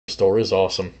store is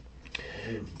awesome.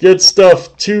 Good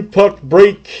stuff. 2-puck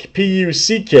break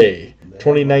PUCK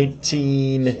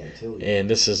 2019. And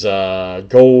this is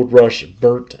Gold Rush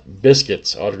Burnt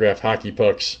Biscuits, autographed hockey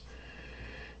pucks.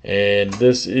 And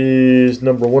this is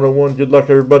number 101. Good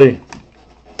luck, everybody.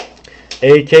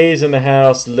 AK's in the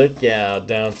house. Look out.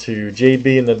 Down to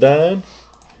JB and the Dime.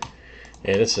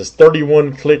 And this is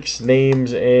 31 clicks,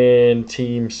 names, and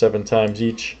teams 7 times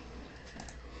each.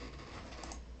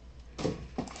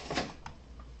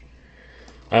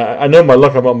 I know my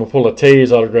luck. I'm going to pull a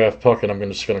Taze autograph puck, and I'm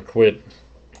just going to quit.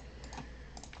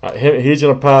 He's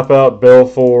going to pop out.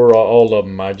 Belfour, all of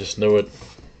them. I just know it.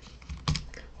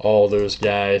 All those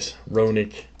guys.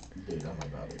 Ronick. Dude, I'm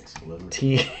about to explode.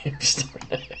 Teams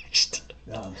next.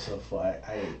 No, I'm so full. I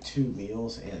ate 2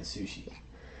 meals and sushi.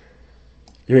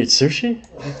 You ate sushi?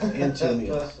 And 2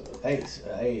 meals. I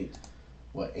ate,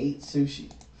 what, 8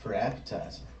 sushi for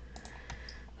appetizer.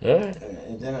 All right.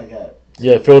 And then I got...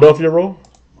 Yeah, Philadelphia roll?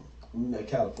 A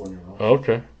California roll. Oh,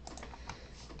 okay.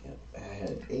 Yep, I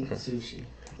had 8 sushi.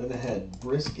 Then I had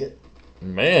brisket.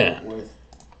 Man. With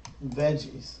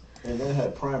veggies. And then I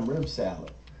had prime rib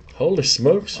salad. Holy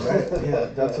smokes. Right? Yeah,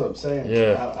 that's what I'm saying.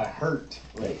 Yeah. I hurt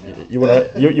right now. You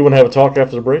want to have a talk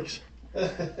after the breaks? I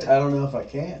don't know if I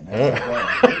can.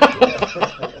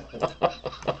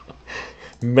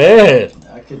 Man.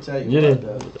 I can tell you what,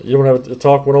 though. You want to have a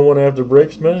talk 101 after the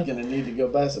breaks, man? You're going to need to go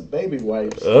buy some baby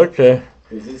wipes. Okay.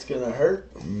 Because it's going to hurt.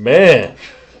 Man.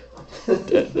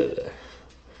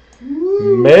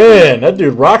 Man, that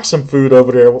dude rocked some food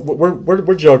over there.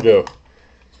 Where'd y'all go?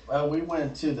 We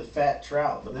went to the fat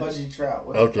trout, the pudgy trout.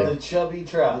 Okay. The chubby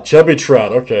trout. Chubby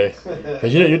trout, okay.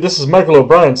 This is Michael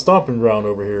O'Brien's stomping ground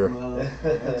over here. Well,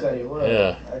 I'll tell you what.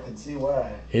 Yeah. I can see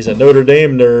why. He's a Notre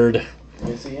Dame nerd.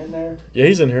 Is he in there? Yeah,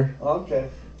 he's in here. Okay.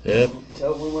 Yeah.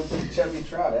 Tell him we went to the chubby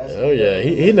trout. Oh yeah,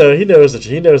 he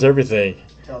knows everything.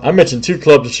 I mentioned 2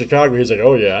 clubs in Chicago. He's like,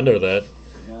 oh yeah, I know that.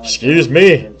 Excuse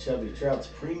me. Chubby trout's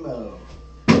primo.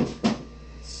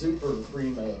 Super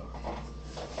primo.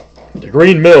 The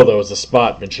Green Mill, though, is the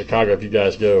spot in Chicago if you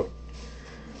guys go.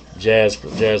 Jazz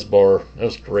bar. That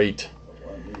was great.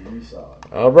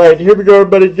 All right, here we go,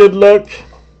 everybody. Good luck.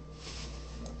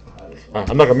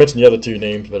 I'm not going to mention the other 2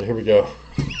 names, but here we go.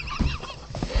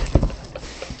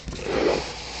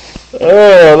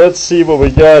 Let's see what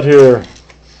we got here.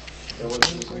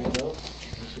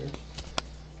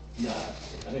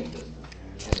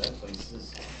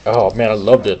 Oh, man, I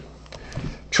loved it.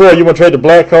 Troy, you want to trade the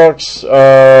Blackhawks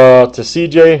to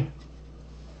CJ?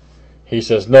 He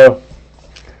says no.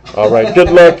 All right,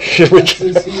 good luck.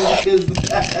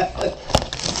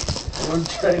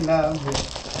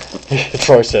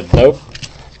 Troy said nope.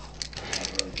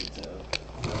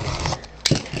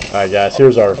 All right, guys,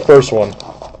 here's our first one.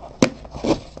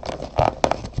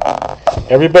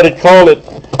 Everybody call it.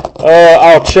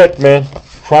 I'll check, man.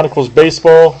 Chronicles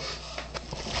Baseball.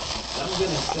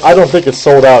 I don't think it's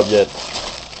sold out yet.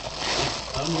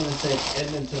 I'm going to take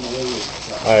Edmonton Oilers.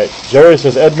 All right, Jerry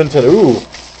says Edmonton. Ooh.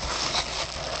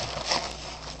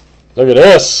 Look at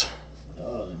this.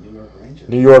 Oh, the New York Rangers.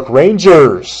 New York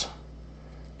Rangers.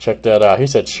 Check that out. He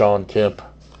said Sean Kemp.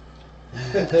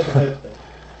 Yeah,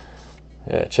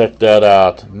 check that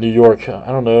out. New York. I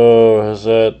don't know. Is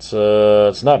that?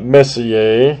 It's not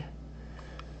Messier.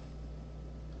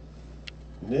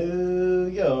 New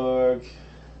York.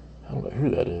 I don't know who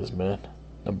that is, man.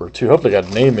 Number 2. Hopefully, they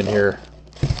got a name in here.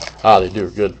 Ah, they do.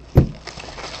 Good.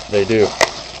 They do.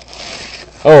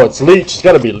 Oh, it's Leach. It's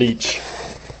got to be Leach.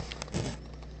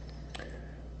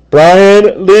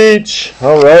 Brian Leach.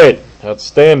 All right.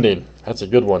 Outstanding. That's a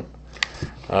good one.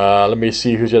 Let me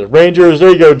see who's got it. Rangers.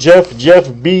 There you go, Jeff. Jeff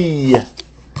B.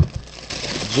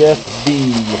 Jeff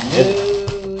B.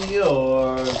 New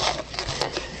York.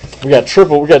 We got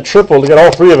triple. We got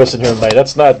all 3 of us in here tonight.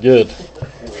 That's not good.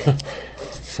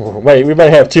 Wait, we might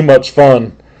have too much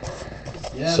fun.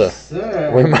 Yes, so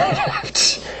sir.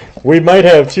 We might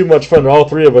have too much fun. All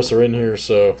 3 of us are in here,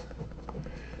 so.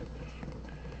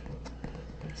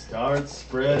 Start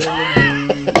spreading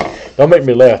the news. Don't make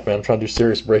me laugh, man. I'm trying to do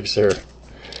serious breaks here.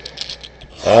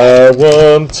 I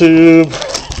want to.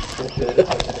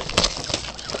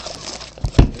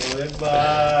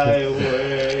 My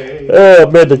way. Oh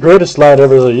man, the greatest line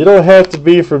ever. You don't have to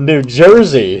be from New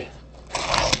Jersey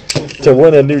to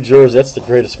win in New Jersey. That's the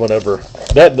greatest one ever.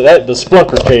 The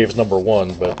Splunker Cave's number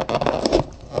 1, but.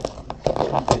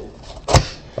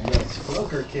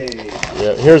 Splunker Cave.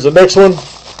 Yeah, here's the next one.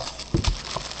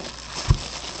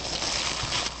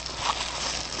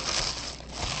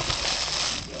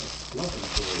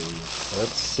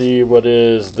 Let's see what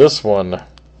is this one.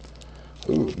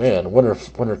 Ooh, man,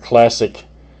 Winter Classic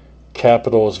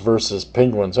Capitals versus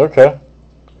Penguins. Okay.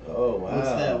 Oh, wow. What's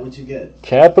that? What'd you get?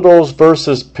 Capitals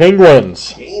versus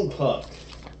Penguins. Game puck.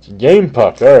 It's a game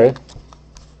puck. All right.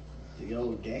 The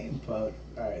old game puck.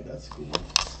 Alright, that's cool.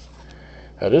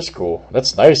 That is cool.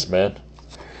 That's nice, man.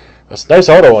 That's a nice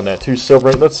auto on that, too.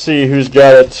 Silver. Let's see who's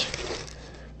got it.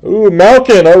 Ooh,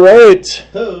 Malkin. All right.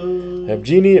 Oh.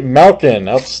 Evgeny Malkin.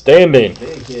 Outstanding.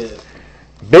 Big hit.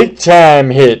 Big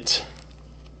time hit.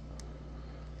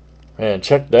 Man,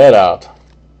 check that out.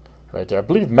 Right there. I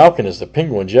believe Malkin is the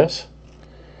Penguins, yes?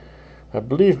 I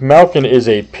believe Malkin is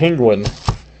a Penguin.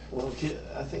 Well,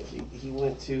 I think he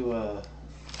went to,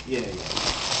 yeah.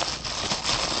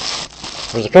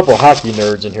 There's a couple hockey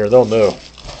nerds in here. They'll know.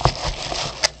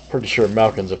 Pretty sure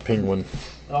Malkin's a Penguin.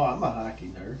 Oh, I'm a hockey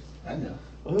nerd. I know.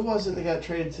 Well, who was it that got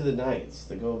traded to the Knights,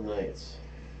 the Golden Knights,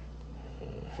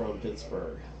 from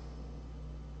Pittsburgh?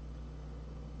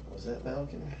 Was that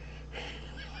Malkin?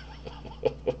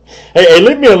 Hey,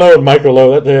 leave me alone, Michael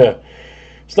Lowe.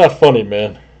 It's not funny,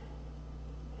 man.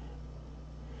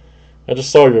 I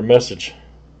just saw your message.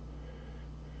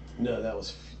 No, that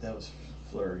was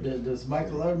Fleury. Does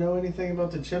Michael O know anything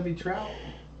about the chubby trout?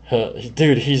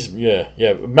 Dude,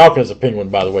 yeah. Malkin's a Penguin,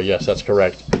 by the way. Yes, that's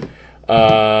correct.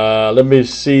 Let me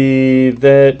see.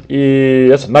 That's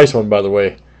a nice one, by the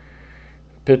way.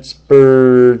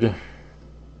 Pittsburgh. Where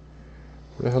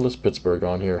the hell is Pittsburgh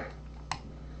on here?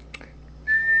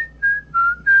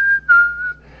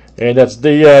 And that's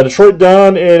the Detroit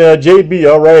Don and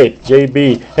JB. All right,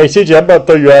 JB. Hey, CJ, I'm about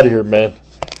to throw you out of here, man.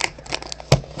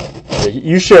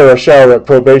 You share a shower at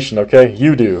probation, okay?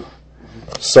 You do,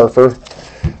 surfer.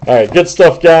 All right, good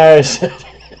stuff, guys.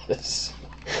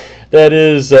 That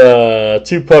is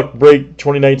 2 Puck Break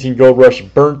 2019 Gold Rush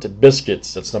Burnt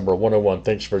Biscuits. That's number 101.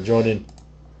 Thanks for joining.